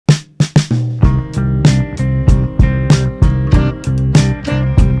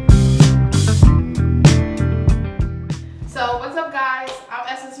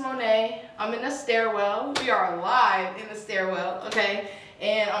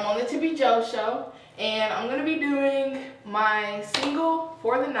and I'm on the Tippy show, and I'm gonna be doing my single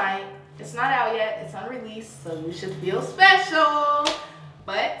For the Night. It's not out yet, it's unreleased, so we should feel special.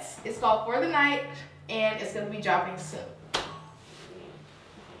 But it's called For the Night, and it's gonna be dropping soon.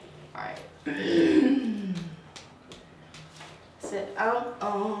 Alright. Said I'm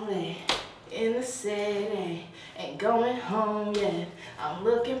only in the city, ain't going home yet, I'm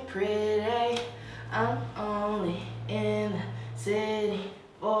looking pretty. I'm only in the city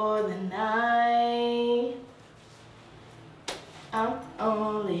for the night. I'm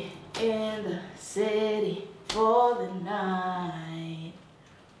only in the city for the night.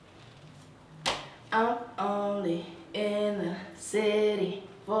 I'm only in the city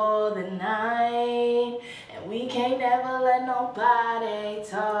for the night. And we can't never let nobody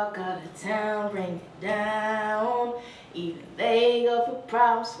talk out of town, bring it down. Even they go for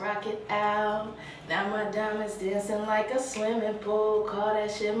problems, rock it out. Now my diamonds dancing like a swimming pool. Call that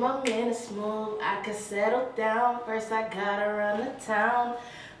shit my minutes move. I could settle down, first I gotta run the town.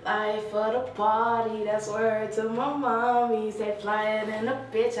 Life for the party, that's word to my mommies. They flyin' in a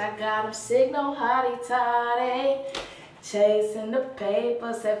bitch, I got them signal hottie toddy. Chasing the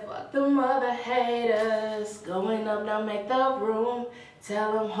paper, said fuck the mother haters. Going up, now make the room.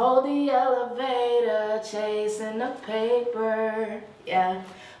 Tell them hold the elevator. Chasing the paper, yeah.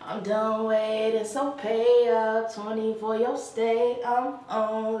 I'm done waiting, so pay up. 20 for your stay. I'm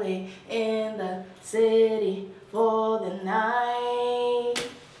only in the city for the night.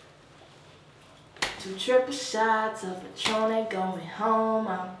 2 triple shots of Patron, ain't going home.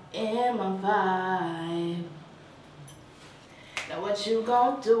 I'm in my vibe. Now what you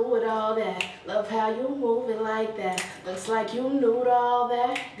gon' do with all that? Love how you move it like that. Looks like you knew all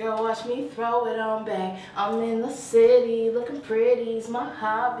that. Girl, watch me throw it on back. I'm in the city, looking pretty's my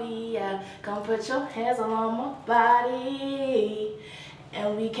hobby, yeah. Come put your hands on my body.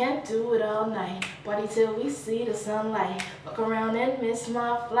 And we can't do it all night. Party till we see the sunlight. Fuck around and miss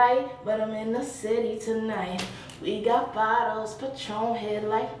my flight, but I'm in the city tonight. We got bottles, Patron hit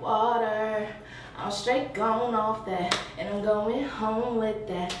like water. I'm straight gone off that, and I'm going home with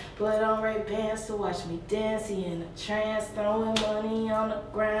that. Put on Ray-Bans to watch me dance, he in a trance, throwing money on the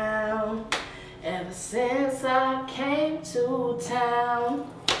ground. Ever since I came to town,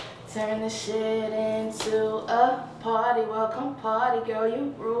 turn this shit into a party. Welcome party, girl,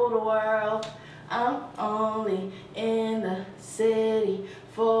 you rule the world. I'm only in the city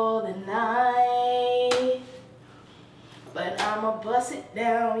for the night, but I'ma bust it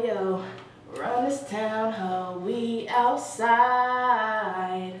down, yo. Run this town, ho, we outside.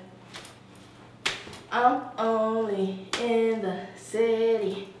 I'm only in the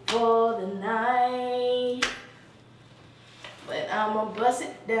city for the night, but I'ma bust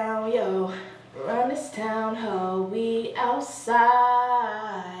it down, yo. Run this town, ho, we outside.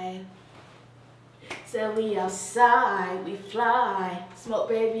 Said we outside, we fly. Smoke,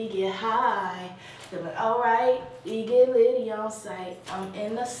 baby, get high. Feeling alright, we get litty on sight. I'm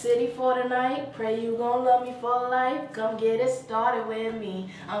in the city for the night. Pray you gon' love me for life. Come get it started with me.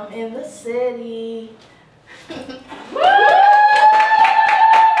 I'm in the city.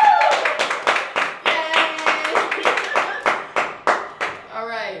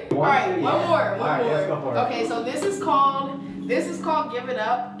 Alright, one more. Let's go for it. Okay, so this is called Give It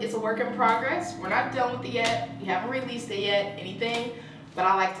Up. It's a work in progress. We're not done with it yet. We haven't released it yet, anything, but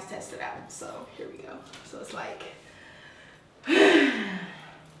I like to test it out. So here we go. So it's like,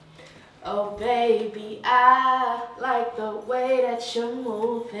 oh baby, I like the way that you're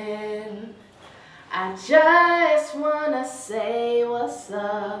moving. I just wanna say what's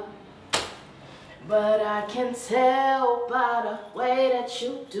up, but I can tell by the way that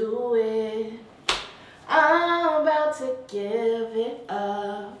you do it, I'm about to give it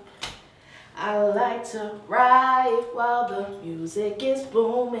up. I like to ride while the music is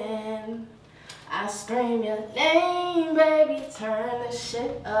booming. I scream your name, baby, turn the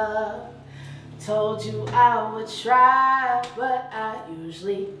shit up. Told you I would try, but I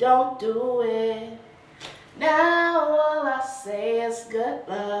usually don't do it. Now all I say is good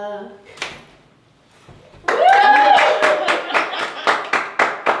luck.